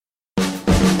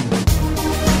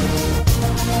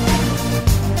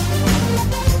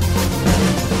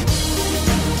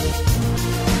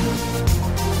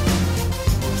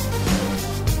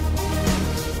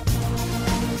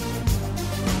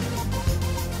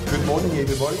morning,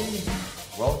 everybody.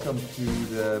 Welcome to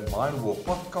the Mind War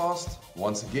podcast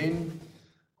once again,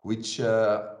 which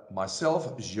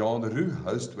myself, Jean Leroux,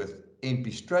 host with MP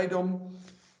Stradom.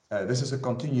 This is a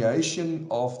continuation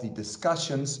of the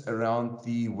discussions around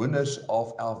the winners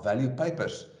of our value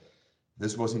papers.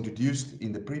 This was introduced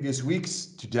in the previous weeks.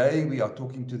 Today we are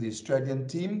talking to the Australian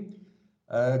team.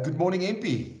 Good morning,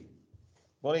 MP.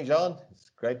 Morning, John.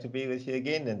 It's great to be with you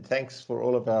again, and thanks for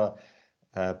all of our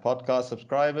podcast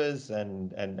subscribers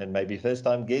and maybe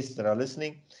first-time guests that are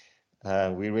listening.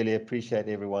 We really appreciate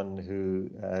everyone who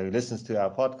listens to our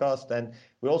podcast, and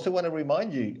we also want to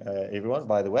remind you, everyone,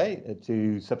 by the way,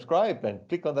 to subscribe and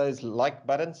click on those like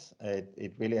buttons.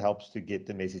 It really helps to get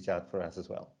the message out for us as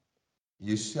well.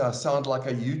 You sound like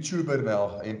a YouTuber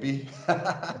now, MP.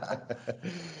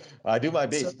 I do my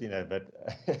best, but...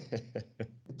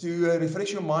 To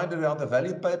refresh your mind around the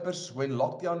value papers, when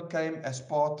lockdown came as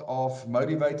part of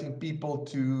motivating people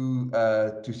to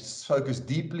focus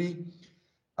deeply,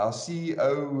 our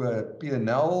CEO, Peter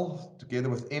Nel, together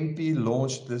with MP,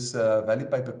 launched this value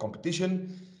paper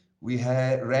competition. We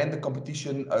ran the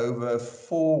competition over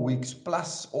 4 weeks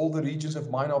plus. All the regions of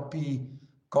MindRP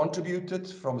contributed,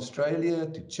 from Australia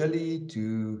to Chile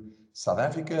to South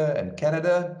Africa and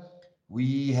Canada.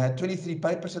 We had 23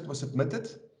 papers that were submitted.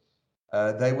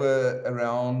 They were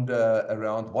around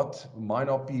what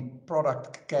MindRP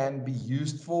product can be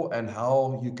used for and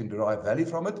how you can derive value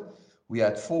from it. We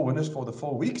had 4 winners for the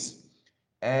 4 weeks.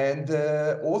 And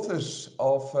authors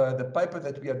of the paper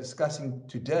that we are discussing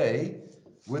today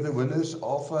were the winners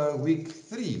of week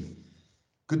 3.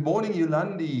 Good morning,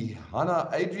 Yolandi, Hannah,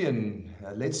 Adrian.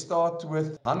 Let's start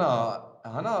with Hannah.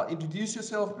 Hannah, introduce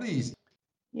yourself, please.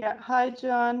 Yeah, hi,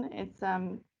 John. It's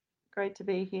great to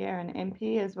be here, and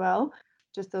MP as well.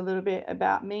 Just a little bit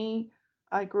about me.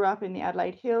 I grew up in the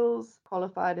Adelaide Hills,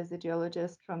 qualified as a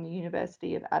geologist from the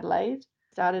University of Adelaide.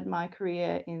 Started my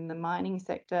career in the mining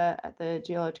sector at the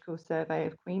Geological Survey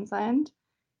of Queensland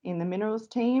in the minerals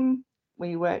team.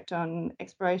 We worked on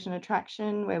exploration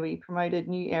attraction, where we promoted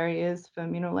new areas for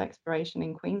mineral exploration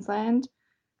in Queensland.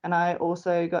 And I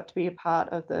also got to be a part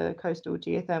of the Coastal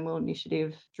Geothermal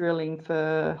Initiative drilling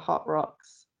for hot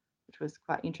rocks, which was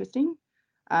quite interesting.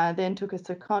 Then took a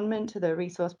secondment to the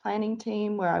resource planning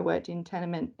team, where I worked in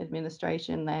tenement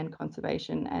administration, land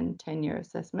conservation, and tenure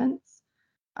assessments.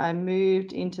 I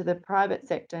moved into the private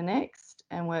sector next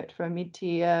and worked for a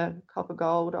mid-tier copper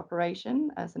gold operation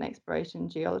as an exploration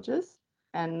geologist.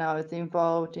 And I was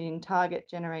involved in target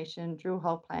generation, drill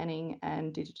hole planning,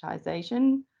 and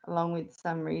digitisation, along with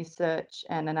some research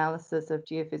and analysis of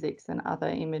geophysics and other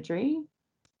imagery.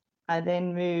 I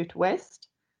then moved west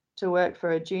to work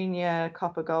for a junior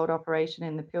copper gold operation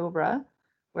in the Pilbara,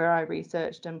 where I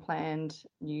researched and planned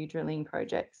new drilling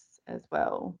projects as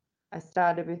well. I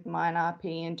started with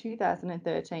MindRP in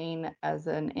 2013 as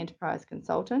an enterprise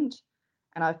consultant,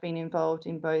 and I've been involved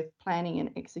in both planning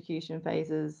and execution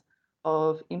phases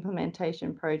of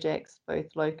implementation projects, both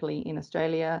locally in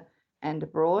Australia and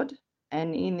abroad.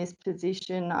 And in this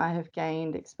position, I have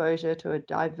gained exposure to a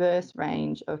diverse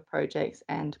range of projects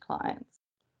and clients.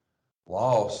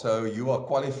 Wow, so you are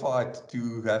qualified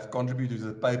to have contributed to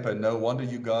the paper. No wonder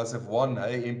you guys have won,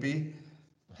 hey, MP?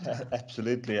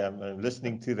 Absolutely. I'm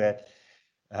listening to that.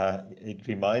 It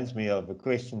reminds me of a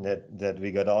question that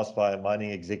we got asked by a mining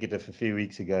executive a few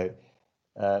weeks ago.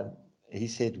 He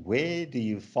said, where do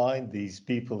you find these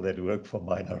people that work for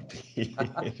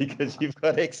MindRP? Because you've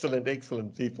got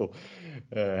excellent people.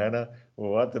 Hannah,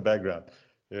 what the background?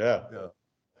 Yeah.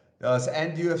 Yes,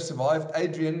 and you have survived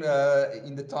Adrian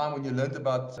in the time when you learned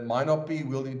about MindRP.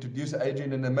 We'll introduce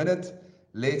Adrian in a minute.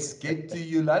 Let's get to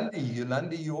Yolandi.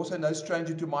 Yolandi, you're also no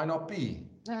stranger to MindRP.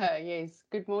 Yes.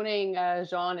 Good morning,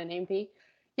 Jean and MP.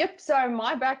 Yep, so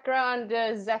my background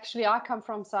is actually, I come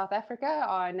from South Africa.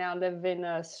 I now live in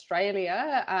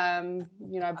Australia.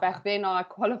 Back then I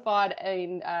qualified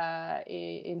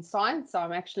in science. So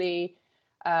I'm actually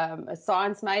a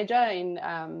science major in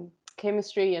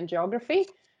chemistry and geography,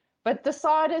 but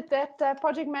decided that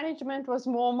project management was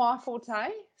more my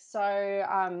forte.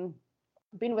 So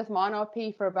been with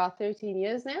MindRP for about 13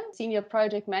 years now, senior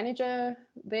project manager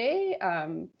there.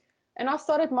 And I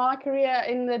started my career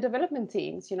in the development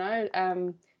teams,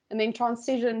 and then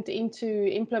transitioned into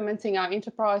implementing our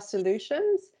enterprise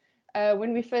solutions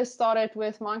when we first started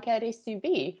with Minecat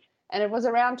S2B. And it was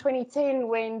around 2010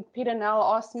 when Peter Nel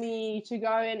asked me to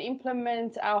go and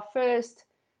implement our first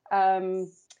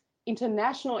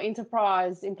international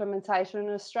enterprise implementation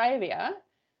in Australia.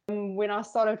 When I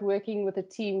started working with a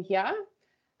team here,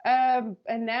 And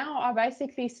now I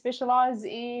basically specialize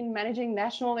in managing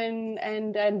national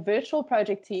and virtual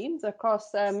project teams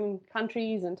across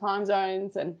countries and time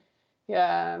zones. And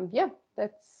yeah,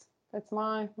 that's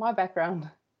my background.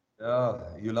 Yeah,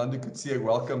 Yolanda Kutsie,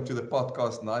 welcome to the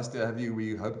podcast. Nice to have you.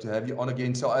 We hope to have you on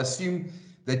again. So I assume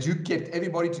that you kept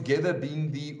everybody together,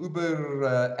 being the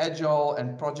uber agile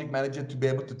and project manager, to be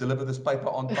able to deliver this paper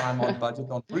on time, on budget,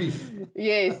 on brief.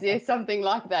 Yes, something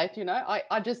like that.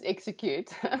 I just execute.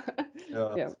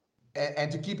 Yeah. Yeah.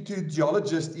 And to keep two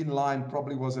geologists in line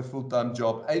probably was a full-time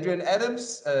job. Adrian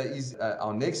Adams is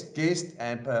our next guest,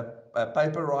 and a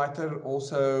paper writer,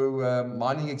 also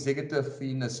mining executive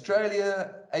in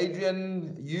Australia.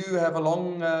 Adrian, you have a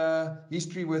long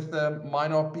history with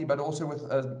MineRP, but also with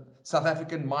South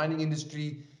African mining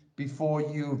industry before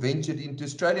you ventured into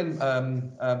Australian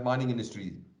mining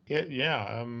industry.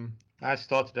 Yeah. I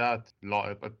started out,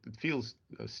 but it feels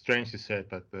strange to say it,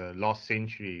 but the last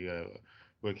century,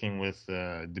 working with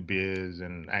De Beers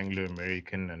and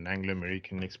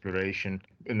Anglo-American exploration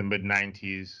in the mid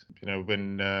 '90s.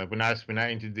 When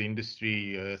I entered the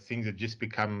industry, things had just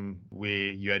become where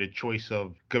you had a choice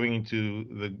of going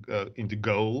into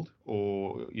gold,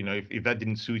 or if that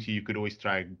didn't suit you, you could always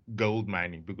try gold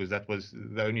mining, because that was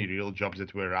the only real jobs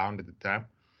that were around at the time.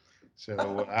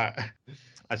 So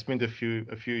I spent a few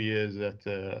years at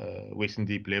Western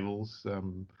Deep Levels,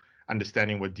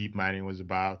 understanding what deep mining was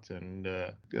about, and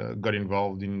got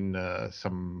involved in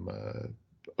some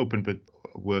open pit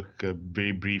work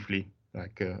very briefly,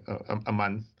 like a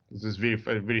month. This is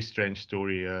a very strange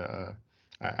story.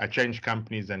 I changed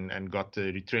companies and got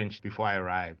retrenched before I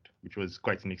arrived, which was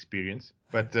quite an experience.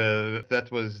 But that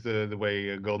was the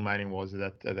way gold mining was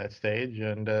at that stage.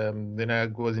 And then I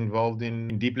was involved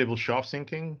in deep level shaft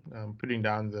sinking, putting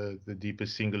down the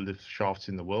deepest single lift shafts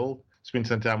in the world. Spent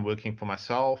some time working for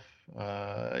myself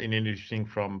in anything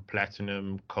from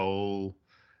platinum, coal,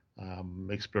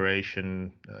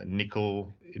 exploration,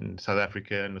 nickel in South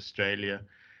Africa and Australia.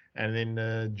 And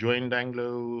then joined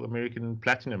Anglo-American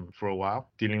Platinum for a while,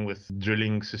 dealing with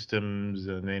drilling systems,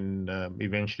 and then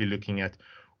eventually looking at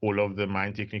all of the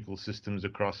mine technical systems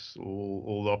across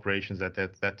all the operations at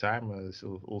that time,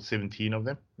 so all 17 of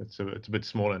them. It's a bit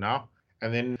smaller now.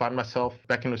 And then found myself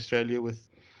back in Australia with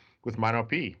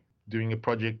MineRP, doing a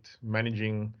project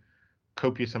managing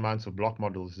copious amounts of block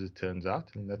models, as it turns out.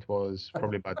 And that was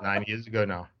probably about 9 years ago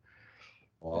now.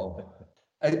 Wow.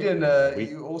 Adrian,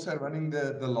 you're also running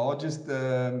the largest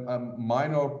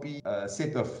MineRP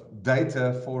set of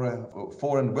data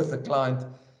for and with a client.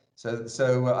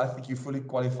 So I think you're fully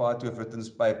qualified to have written this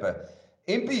paper.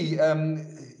 MP,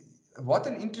 what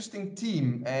an interesting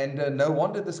team, and no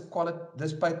wonder this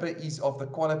paper is of the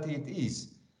quality it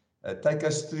is. Take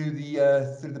us through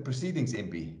the proceedings,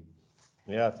 MP.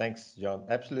 Yeah, thanks, John.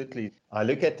 Absolutely. I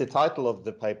look at the title of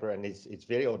the paper, and it's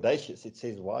very audacious. It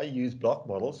says, "Why use block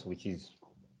models?" which is,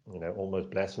 almost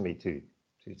blasphemy to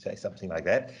say something like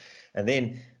that. And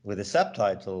then with a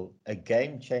subtitle, "A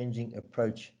game-changing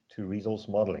approach to resource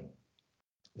modeling."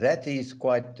 That is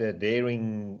quite a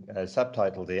daring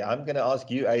subtitle there. I'm going to ask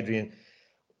you, Adrian,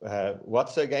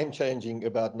 what's so game-changing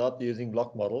about not using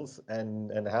block models,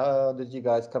 and how did you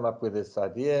guys come up with this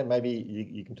idea? Maybe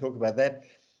you can talk about that.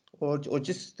 Or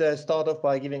just start off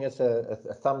by giving us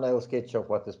a thumbnail sketch of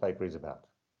what this paper is about.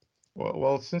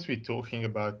 Well, since we're talking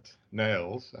about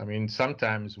nails, I mean,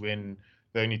 sometimes when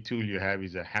the only tool you have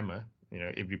is a hammer,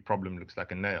 every problem looks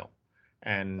like a nail.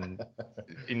 And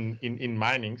in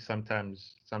mining,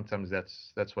 sometimes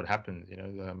that's what happens.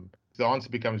 The answer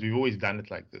becomes, we've always done it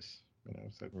like this.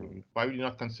 So why would you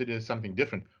not consider something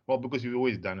different? Well, because we've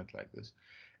always done it like this.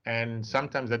 And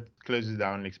sometimes that closes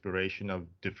down exploration of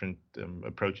different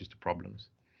approaches to problems.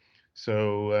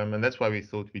 So, and that's why we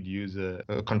thought we'd use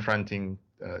a confronting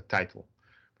title,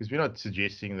 because we're not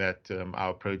suggesting that our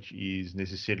approach is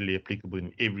necessarily applicable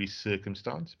in every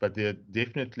circumstance, but there are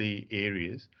definitely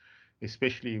areas,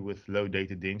 especially with low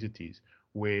data densities,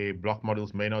 where block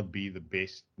models may not be the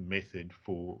best method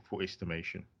for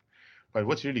estimation. But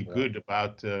what's really good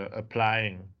about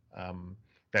applying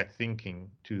that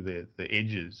thinking to the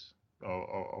edges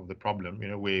of the problem,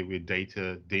 where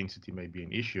data density may be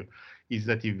an issue, is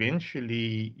that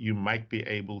eventually you might be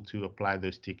able to apply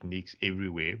those techniques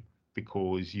everywhere,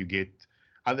 because you get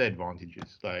other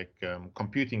advantages, like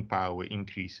computing power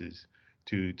increases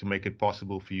to make it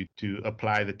possible for you to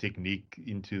apply the technique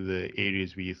into the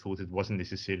areas where you thought it wasn't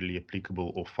necessarily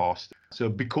applicable or fast. So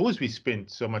because we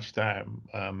spent so much time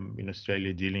in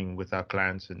Australia dealing with our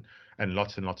clients and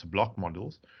lots of block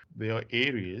models, there are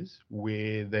areas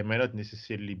where they may not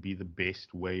necessarily be the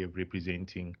best way of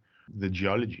representing the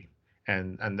geology.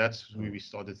 And that's where we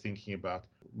started thinking about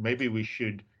maybe we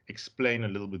should explain a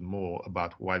little bit more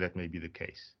about why that may be the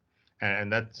case.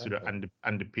 And that sort of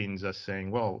underpins us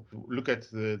saying, well, look at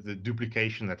the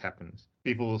duplication that happens.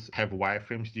 People have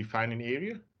wireframes define an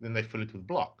area, then they fill it with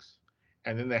blocks.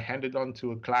 And then they hand it on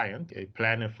to a client, a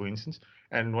planner, for instance.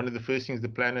 And one of the first things the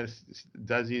planner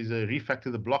does is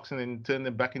refactor the blocks and then turn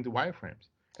them back into wireframes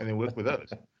and then work with those.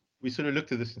 We sort of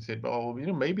looked at this and said, well,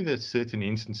 maybe there's certain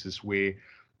instances where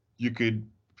you could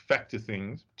factor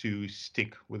things to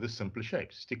stick with the simpler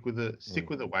shapes, stick with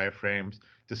the wireframes,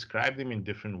 describe them in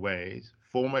different ways,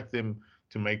 format them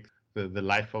to make the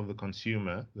life of the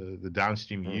consumer, the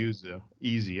downstream user,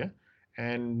 easier,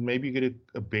 and maybe get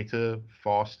a better,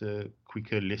 faster,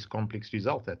 quicker, less complex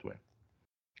result that way.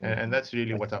 And that's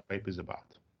really what our paper is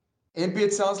about. MP,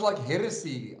 it sounds like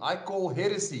heresy. I call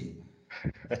heresy.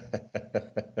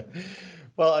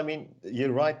 Well, I mean,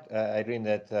 you're right, Adrian,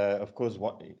 that of course,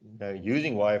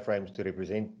 using wireframes to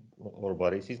represent ore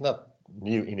bodies is not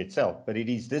new in itself, but it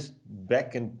is this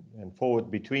back and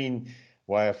forward between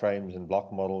wireframes and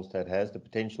block models that has the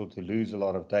potential to lose a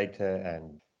lot of data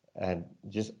and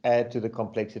just add to the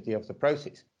complexity of the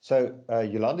process. So,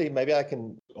 Yolandi, maybe I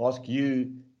can ask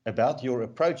you about your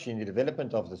approach in the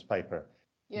development of this paper.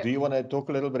 Yep. Do you want to talk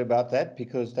a little bit about that?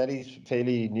 Because that is a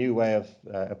fairly new way of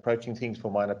approaching things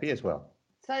for MineIP as well.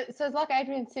 So like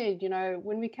Adrian said,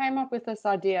 when we came up with this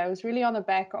idea, it was really on the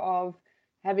back of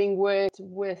having worked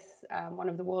with one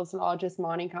of the world's largest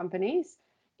mining companies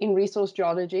in resource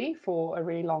geology for a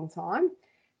really long time.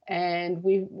 And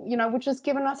which has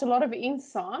given us a lot of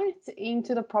insight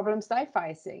into the problems they're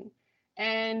facing.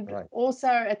 And also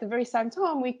at the very same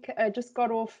time, we just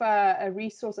got off a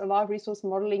live resource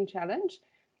modeling challenge,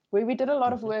 where we did a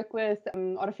lot of work with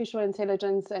artificial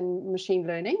intelligence and machine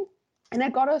learning. And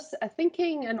it got us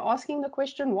thinking and asking the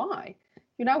question, why?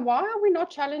 Why are we not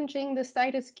challenging the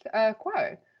status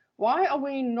quo? Why are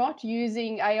we not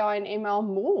using AI and ML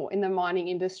more in the mining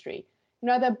industry?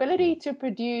 The ability to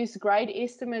produce grade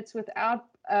estimates without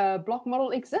a block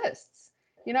model exists,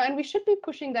 and we should be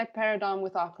pushing that paradigm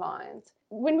with our clients.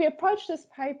 When we approach this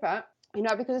paper,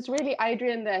 because it's really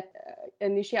Adrian that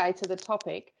initiated the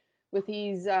topic, with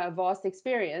his vast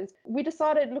experience, we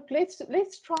decided, look,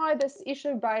 let's try this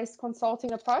issue-based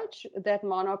consulting approach that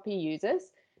MineIP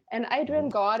uses. And Adrian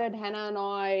guided Hannah and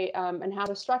I and how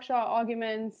to structure our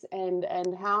arguments and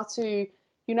how to,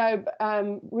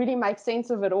 really make sense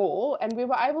of it all. And we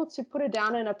were able to put it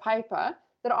down in a paper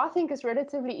that I think is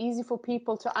relatively easy for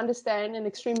people to understand an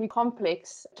extremely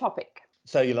complex topic.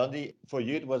 So, Yolandi, for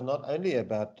you, it was not only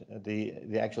about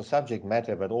the actual subject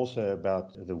matter, but also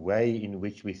about the way in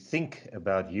which we think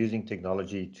about using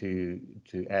technology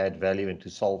to add value and to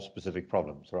solve specific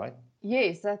problems, right?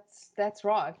 Yes, that's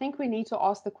right. I think we need to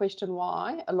ask the question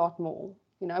why a lot more.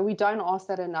 We don't ask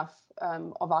that enough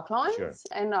of our clients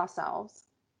and ourselves.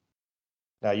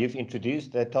 Now, you've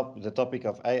introduced the topic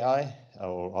of AI,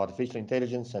 or artificial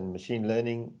intelligence and machine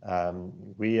learning.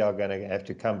 We are going to have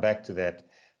to come back to that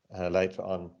later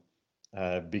on,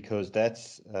 because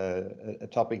that's a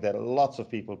topic that lots of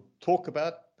people talk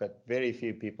about, but very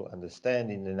few people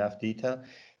understand in enough detail,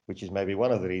 which is maybe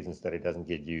one of the reasons that it doesn't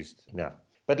get used enough.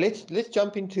 But let's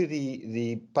jump into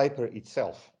the paper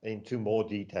itself, into more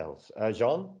details.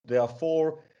 Jean, there are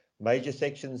 4 major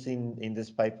sections in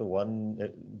this paper. One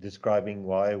describing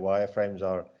why wireframes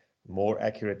are more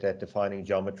accurate at defining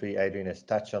geometry. Adrian has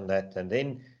touched on that. And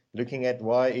then looking at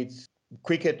why it's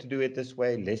quicker to do it this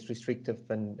way, less restrictive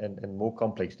and more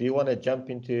complex. Do you want to jump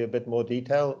into a bit more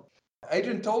detail?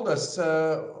 Adrian told us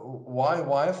why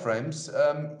wireframes.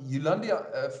 Yolandi,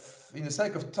 in the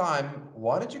sake of time,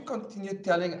 why don't you continue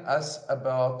telling us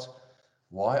about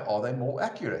why are they more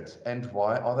accurate and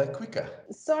why are they quicker?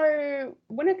 So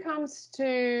when it comes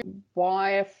to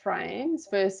wireframes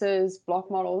versus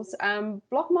block models, to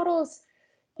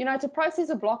process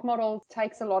a block model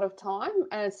takes a lot of time,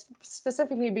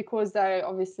 specifically because they're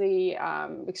obviously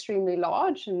extremely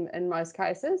large in most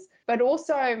cases. But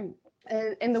also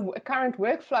in the current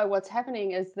workflow, what's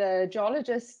happening is the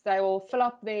geologists, they will fill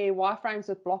up their wireframes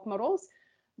with block models.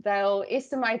 They'll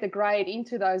estimate the grade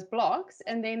into those blocks,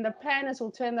 and then the planners will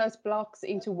turn those blocks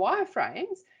into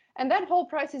wireframes. And that whole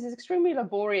process is extremely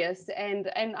laborious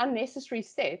and unnecessary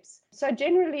steps. So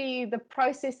generally, the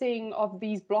processing of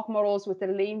these block models with the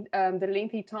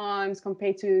lengthy times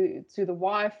compared to the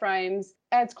wireframes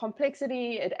adds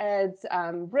complexity, it adds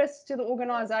risk to the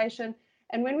organization.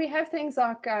 And when we have things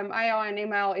like AI and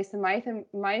ML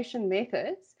estimation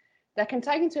methods that can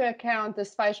take into account the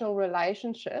spatial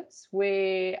relationships,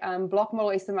 where block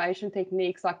model estimation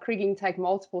techniques like kriging take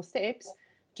multiple steps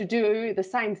to do the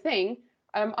same thing,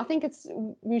 I think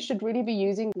we should really be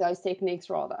using those techniques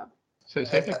rather. So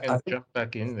if I can jump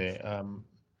back in there,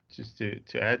 just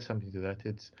to add something to that,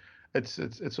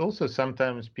 it's also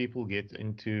sometimes people get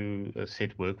into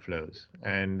set workflows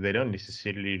and they don't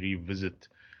necessarily revisit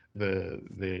their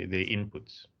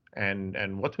inputs.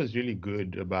 And what was really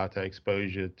good about our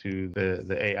exposure to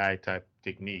the AI type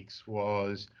techniques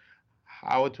was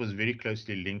how it was very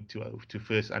closely linked to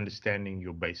first understanding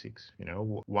your basics. You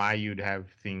know, why you'd have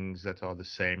things that are the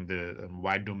same,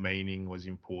 why domaining was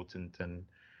important, and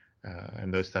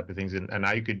those type of things, and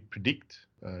how you could predict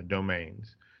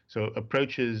domains. So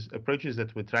approaches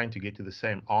that were trying to get to the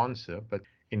same answer, but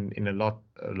in a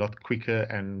lot quicker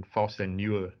and faster and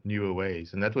newer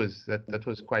ways, and that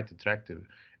was quite attractive.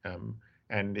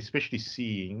 And especially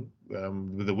seeing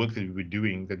with the work that we were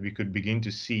doing, that we could begin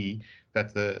to see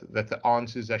that the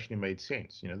answers actually made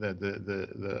sense. You know,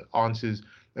 the answers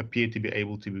appeared to be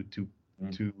able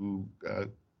to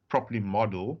properly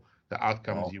model the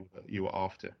outcomes you were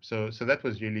after. So that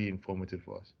was really informative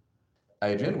for us.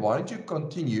 Adrian, why don't you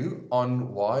continue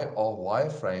on why are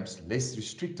wireframes less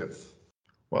restrictive?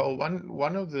 Well,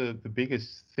 one of the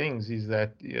biggest things is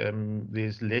that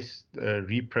there's less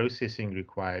reprocessing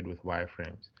required with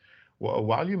wireframes.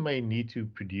 While you may need to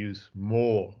produce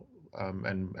more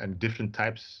and different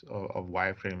types of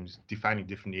wireframes defining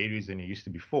different areas than you used to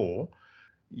before,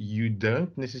 you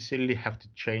don't necessarily have to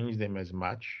change them as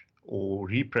much or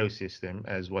reprocess them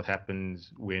as what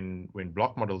happens when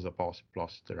block models are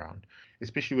passed around,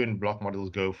 especially when block models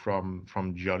go from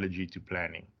geology to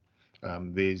planning.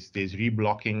 There's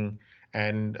reblocking,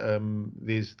 and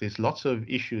there's lots of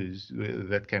issues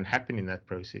that can happen in that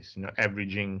process. You know,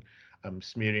 averaging,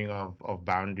 smearing of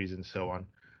boundaries, and so on.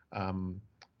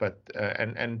 But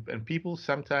and people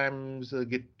sometimes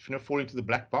get fall into the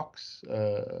black box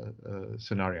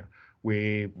scenario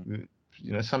where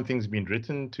something's been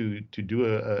written to do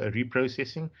a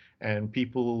reprocessing, and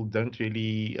people don't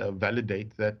really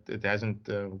validate that it hasn't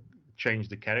changed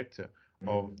the character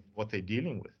of what they're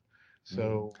dealing with.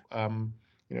 So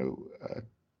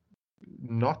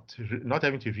not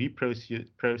having to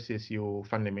process your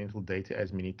fundamental data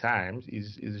as many times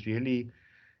is really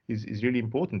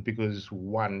important, because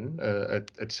one,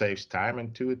 it saves time,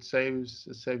 and two, it saves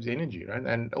energy, right?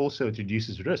 And also it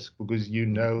reduces risk, because you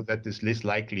know that it's less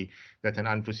likely that an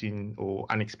unforeseen or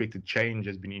unexpected change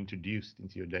has been introduced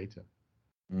into your data.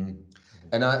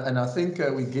 And I think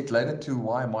we get later to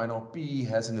why MineRP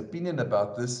has an opinion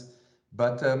about this.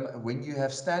 But when you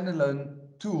have standalone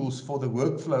tools for the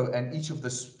workflow and each of the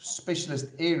specialist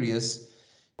areas,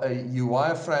 you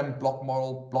wireframe block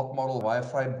model,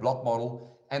 wireframe block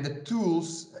model, and the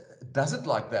tools does it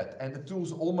like that. And the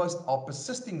tools almost are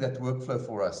persisting that workflow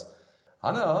for us.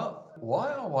 Hannah,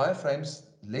 why are wireframes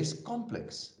less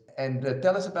complex? And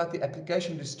tell us about the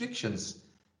application restrictions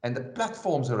and the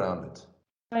platforms around it.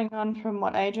 Going on from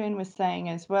what Adrian was saying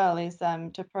as well is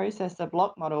to process a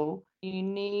block model, you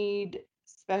need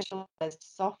specialized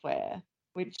software,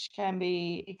 which can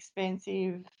be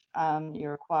expensive. You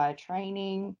require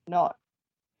training. Not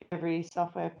every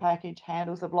software package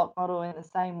handles a block model in the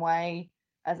same way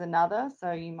as another.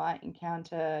 So you might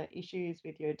encounter issues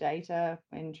with your data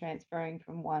when transferring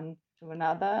from one to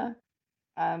another.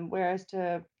 Whereas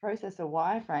to process a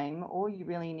wireframe, all you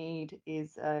really need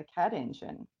is a CAD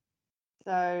engine.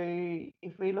 So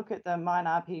if we look at the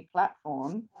MineRP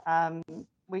platform,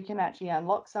 we can actually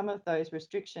unlock some of those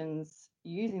restrictions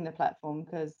using the platform,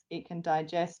 because it can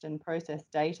digest and process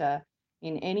data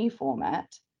in any format,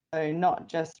 so not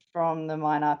just from the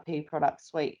MineRP product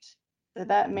suite. So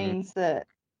that means that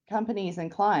companies and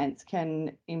clients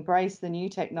can embrace the new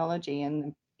technology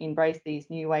and embrace these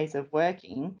new ways of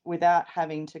working without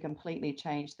having to completely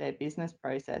change their business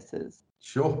processes.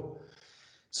 Sure.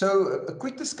 So a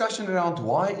quick discussion around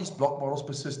why is block models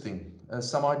persisting?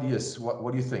 Some ideas.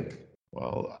 What do you think?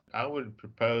 Well, I would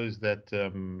propose that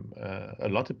a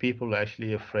lot of people are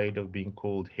actually afraid of being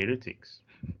called heretics.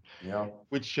 Yeah.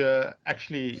 Which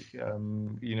actually,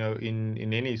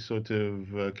 in any sort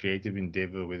of creative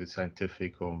endeavor, whether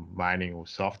scientific or mining or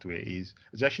software, it's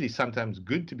actually sometimes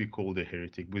good to be called a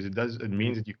heretic, because it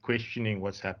means that you're questioning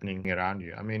what's happening around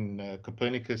you. I mean,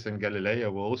 Copernicus and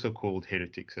Galileo were also called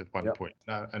heretics at one point,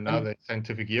 and now they're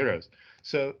scientific heroes.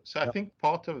 So I think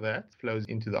part of that flows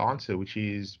into the answer, which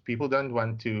is people don't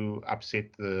want to upset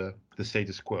the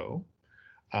status quo.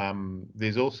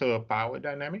 There's also a power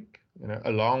dynamic,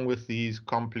 along with these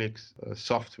complex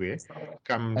software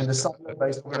comes. And the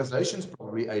software-based organizations,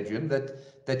 probably, Adrian,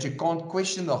 that you can't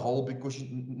question the whole, because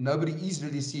nobody is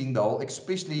really seeing the whole,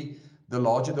 especially the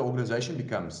larger the organization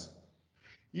becomes.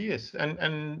 Yes,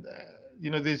 and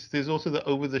there's also the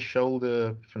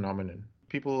over-the-shoulder phenomenon.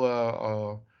 People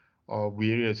are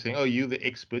weary of saying, "Oh, you're the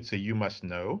expert, so you must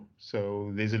know."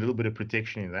 So there's a little bit of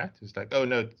protection in that. It's like, "Oh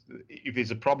no, if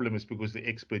there's a problem, it's because the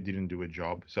expert didn't do a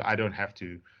job, so I don't have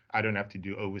to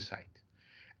do oversight."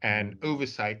 And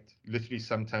oversight literally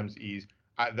sometimes is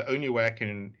the only way I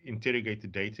can interrogate the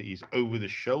data is over the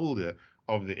shoulder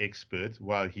of the expert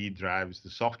while he drives the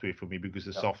software for me, because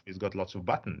the software's got lots of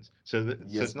buttons. So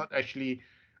it's not actually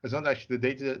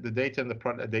the data and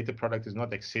the data product is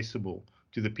not accessible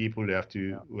to the people who have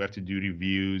to do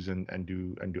reviews and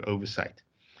do oversight.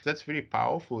 That's very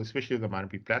powerful, especially with the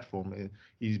MindRP platform,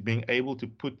 is being able to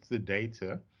put the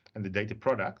data and the data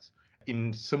products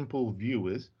in simple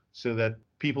viewers so that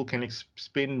people can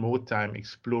spend more time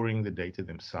exploring the data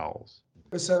themselves.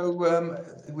 So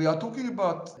we are talking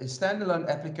about standalone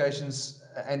applications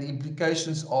and the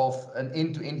implications of an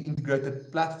end-to-end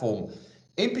integrated platform.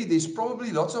 MP, there's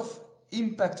probably lots of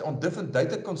impact on different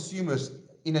data consumers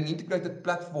in an integrated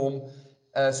platform,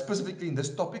 specifically in this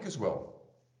topic as well.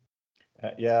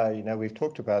 We've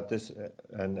talked about this,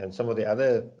 and some of the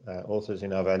other authors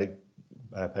in our value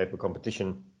paper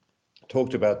competition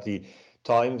talked about the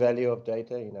time value of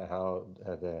data, how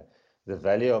the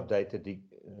value of data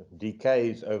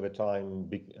decays over time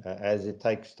as it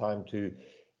takes time to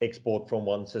export from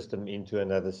one system into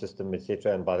another system,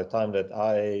 etc. And by the time that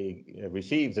I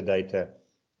receive the data,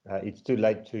 it's too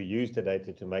late to use the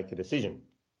data to make a decision.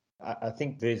 I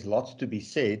think there's lots to be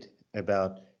said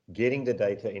about getting the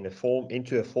data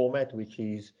into a format which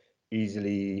is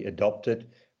easily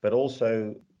adopted, but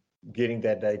also getting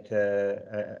that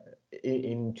data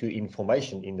into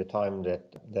information in the time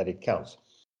that it counts.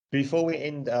 Before we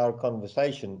end our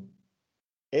conversation,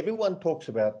 everyone talks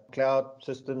about cloud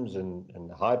systems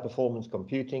and high performance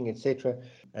computing, etc.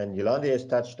 And Yolande has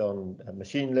touched on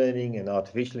machine learning and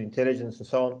artificial intelligence and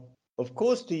so on. Of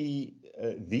course,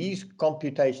 these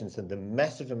computations and the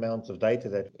massive amounts of data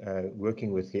that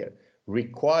working with here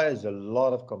requires a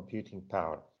lot of computing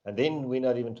power. And then we're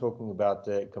not even talking about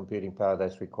the computing power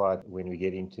that's required when we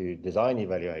get into design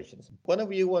evaluations. One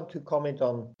of you want to comment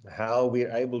on how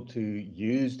we're able to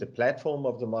use the platform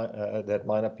of that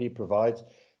MindRP provides,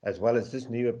 as well as this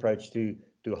new approach to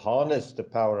harness the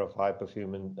power of high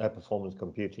performance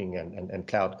computing and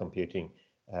cloud computing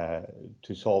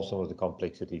to solve some of the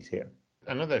complexities here.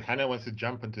 I know that Hannah wants to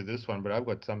jump into this one, but I've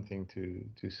got something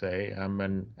to say,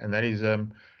 and that is,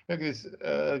 look, this,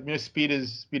 speed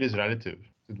is relative.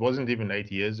 It wasn't even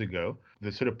 8 years ago. The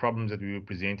sort of problems that we were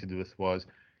presented with was,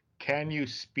 can you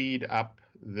speed up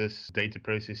this data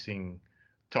processing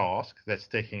task that's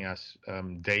taking us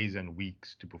days and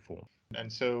weeks to perform? And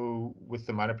so with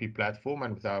the MindRP platform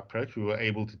and with our approach, we were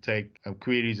able to take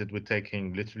queries that were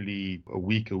taking literally a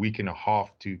week and a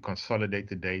half to consolidate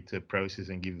the data, process,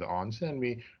 and give the answer. And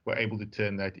we were able to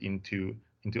turn that into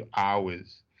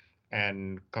hours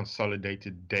and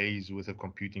consolidated days worth of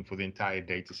computing for the entire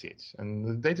data sets. And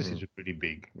the data sets are pretty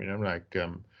big, like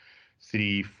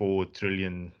 3-4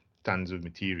 trillion tons of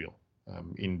material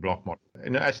in block model.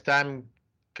 And as time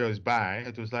goes by,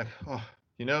 it was like,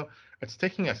 it's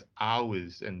taking us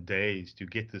hours and days to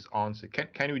get this answer.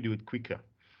 Can we do it quicker?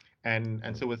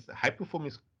 And so with high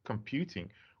performance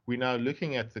computing, we're now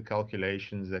looking at the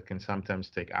calculations that can sometimes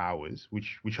take hours,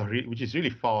 which is really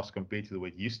fast compared to the way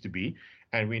it used to be.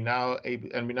 And we're now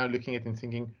looking at it and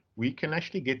thinking we can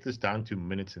actually get this down to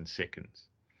minutes and seconds.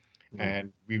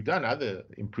 And we've done other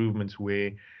improvements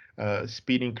where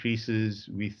speed increases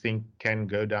we think can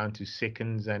go down to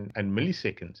seconds and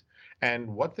milliseconds. And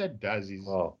what that does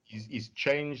is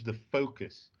change the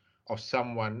focus of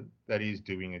someone that is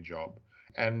doing a job,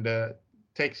 and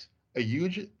takes a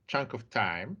huge chunk of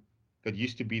time that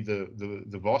used to be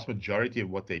the vast majority of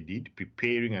what they did,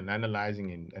 preparing and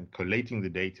analyzing and collating the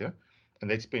data. And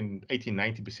they'd spend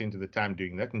 80-90% of the time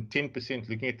doing that, and 10%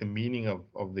 looking at the meaning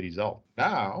of the result.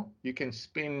 Now you can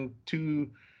spend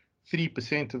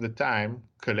 2-3% of the time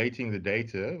collating the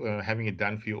data, having it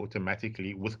done for you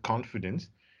automatically with confidence.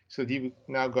 So you've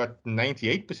now got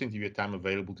 98% of your time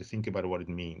available to think about what it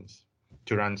means,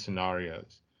 to run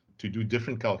scenarios, to do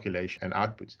different calculations and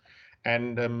outputs.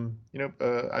 And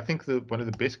I think one of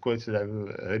the best quotes that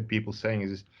I've heard people saying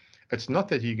is, it's not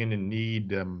that you're going to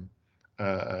need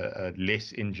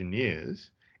less engineers,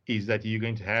 is that you're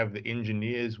going to have the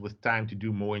engineers with time to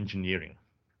do more engineering.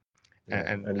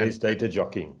 And less data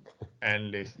jockeying.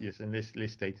 And less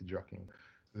data jockeying.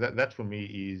 That for me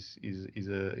is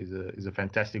a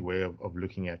fantastic way of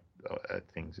looking at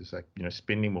things. It's like,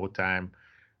 spending more time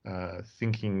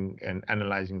thinking and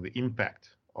analyzing the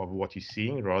impact of what you're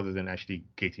seeing rather than actually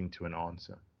getting to an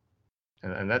answer.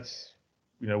 And that's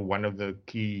one of the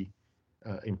key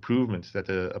improvements that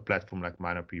a platform like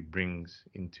Mineope brings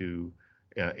into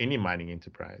any mining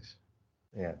enterprise.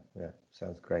 Yeah,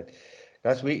 sounds great.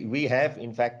 Guys, we have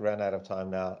in fact run out of time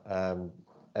now,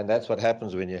 and that's what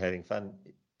happens when you're having fun.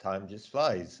 Time just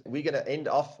flies. We're going to end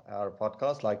off our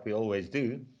podcast like we always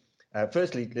do.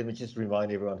 Firstly, let me just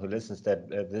remind everyone who listens that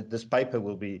this paper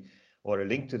will be, or a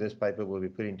link to this paper will be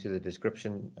put into the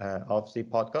description of the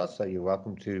podcast. So you're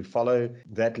welcome to follow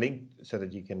that link so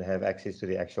that you can have access to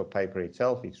the actual paper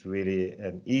itself. It's really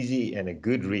an easy and a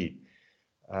good read,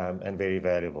 and very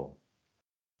valuable.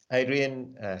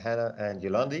 Adrian, Hannah, and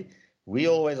Yolandi, we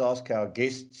always ask our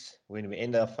guests when we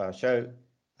end off our show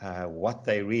what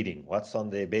they're reading, what's on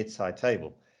their bedside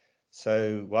table.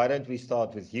 So why don't we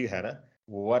start with you, Hannah?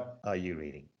 What are you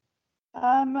reading?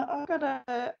 I've got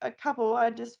a couple. I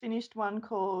just finished one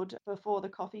called Before the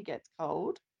Coffee Gets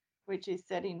Cold, which is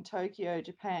set in Tokyo,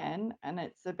 Japan, and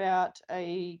it's about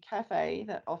a cafe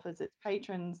that offers its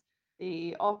patrons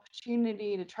the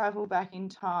opportunity to travel back in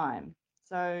time.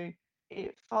 So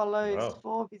it follows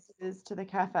 4 visitors to the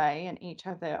cafe, and each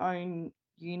have their own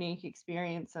unique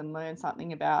experience and learn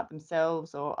something about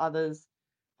themselves or others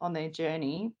on their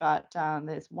journey. But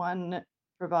there's one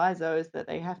proviso is that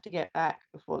they have to get back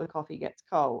before the coffee gets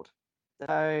cold.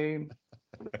 So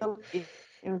it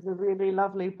was a really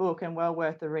lovely book and well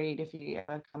worth the read if you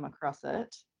ever come across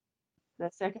it. The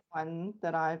second one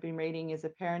that I've been reading is a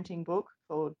parenting book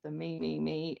called The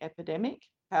Me Epidemic,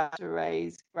 How to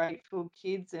Raise Grateful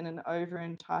Kids in an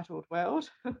Over-Entitled World.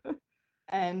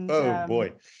 And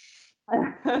boy.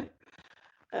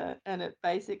 And it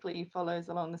basically follows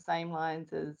along the same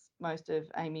lines as most of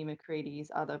Amy McCready's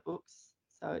other books.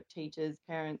 So it teaches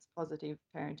parents positive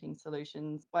parenting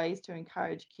solutions, ways to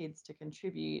encourage kids to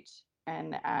contribute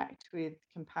and act with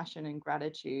compassion and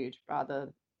gratitude,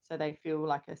 rather so they feel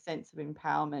like a sense of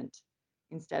empowerment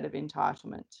instead of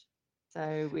entitlement.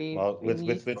 So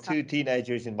with 2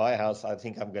 teenagers in my house, I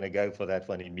think I'm going to go for that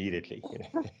one immediately.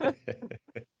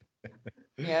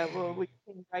 Yeah, well, we've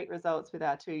seen great results with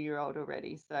our 2-year-old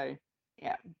already. So,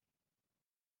 yeah.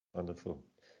 Wonderful.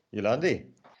 Yolandi?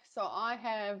 So I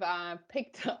have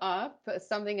picked up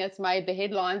something that's made the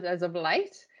headlines as of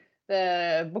late.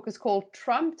 The book is called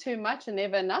Trump, Too Much and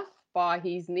Never Enough by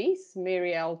his niece,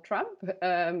 Mary L. Trump.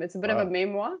 It's a bit of a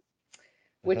memoir,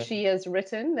 which she has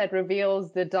written that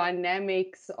reveals the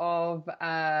dynamics of,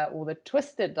 or the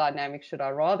twisted dynamics, should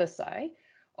I rather say,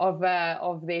 of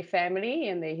their family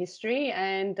and their history,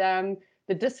 and the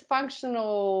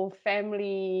dysfunctional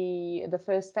family, the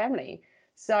first family.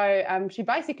 So she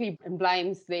basically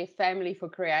blames their family for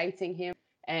creating him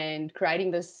and creating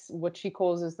this, what she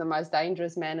calls is the most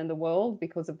dangerous man in the world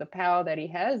because of the power that he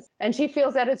has. And she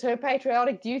feels that it's her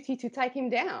patriotic duty to take him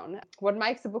down. What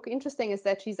makes the book interesting is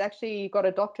that she's actually got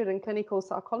a doctorate in clinical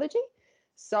psychology.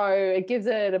 So it gives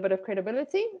it a bit of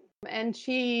credibility. And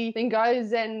she then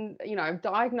goes and,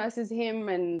 diagnoses him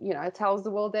and, tells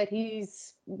the world that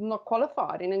he's not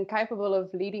qualified and incapable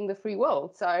of leading the free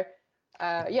world. So,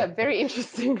 very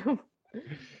interesting.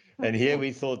 And here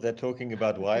we thought that talking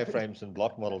about wireframes and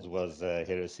block models was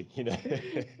heresy,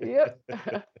 Yep.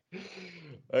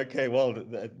 Okay, well,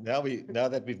 now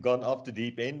that we've gone off the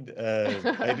deep end,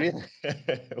 Adrian,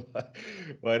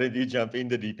 why did you jump in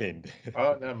the deep end?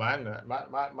 Oh no, mine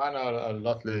are a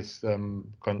lot less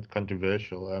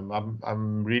controversial.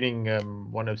 I'm reading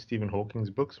one of Stephen Hawking's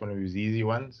books, one of his easy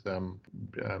ones,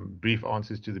 Brief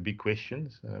Answers to the Big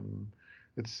Questions.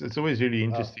 It's always really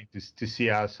interesting to see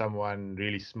how someone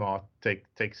really smart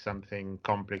takes something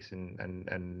complex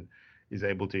and is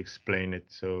able to explain it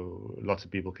so lots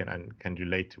of people can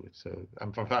relate to it. So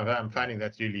I'm finding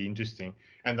that really interesting.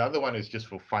 And the other one is just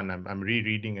for fun. I'm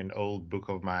rereading an old book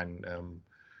of mine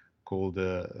called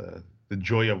The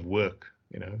Joy of Work.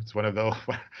 It's one of the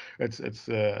it's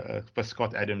by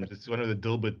Scott Adams. It's one of the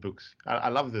Dilbert books. I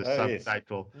love the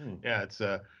subtitle. Yes. Yeah, it's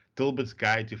Dilbert's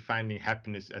Guide to Finding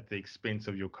Happiness at the Expense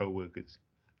of Your Co-workers.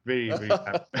 Very, very,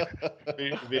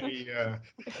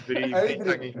 very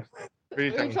funny.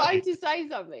 We're trying to say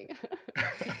something.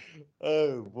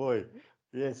 Oh boy,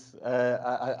 yes.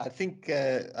 I think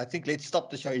let's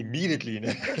stop the show immediately.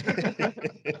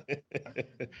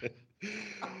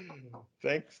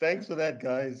 Thanks for that,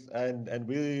 guys. And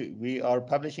we are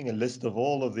publishing a list of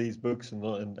all of these books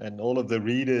and all of the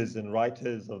readers and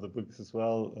writers of the books as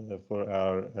well for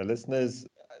our listeners.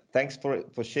 Thanks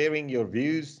for sharing your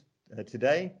views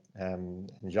today.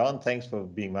 John, thanks for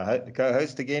being my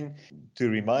co-host again. To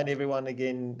remind everyone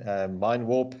again, Mind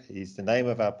Warp is the name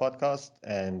of our podcast,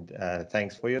 and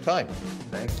thanks for your time.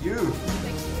 Thank you.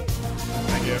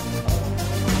 Thank you. Thank you.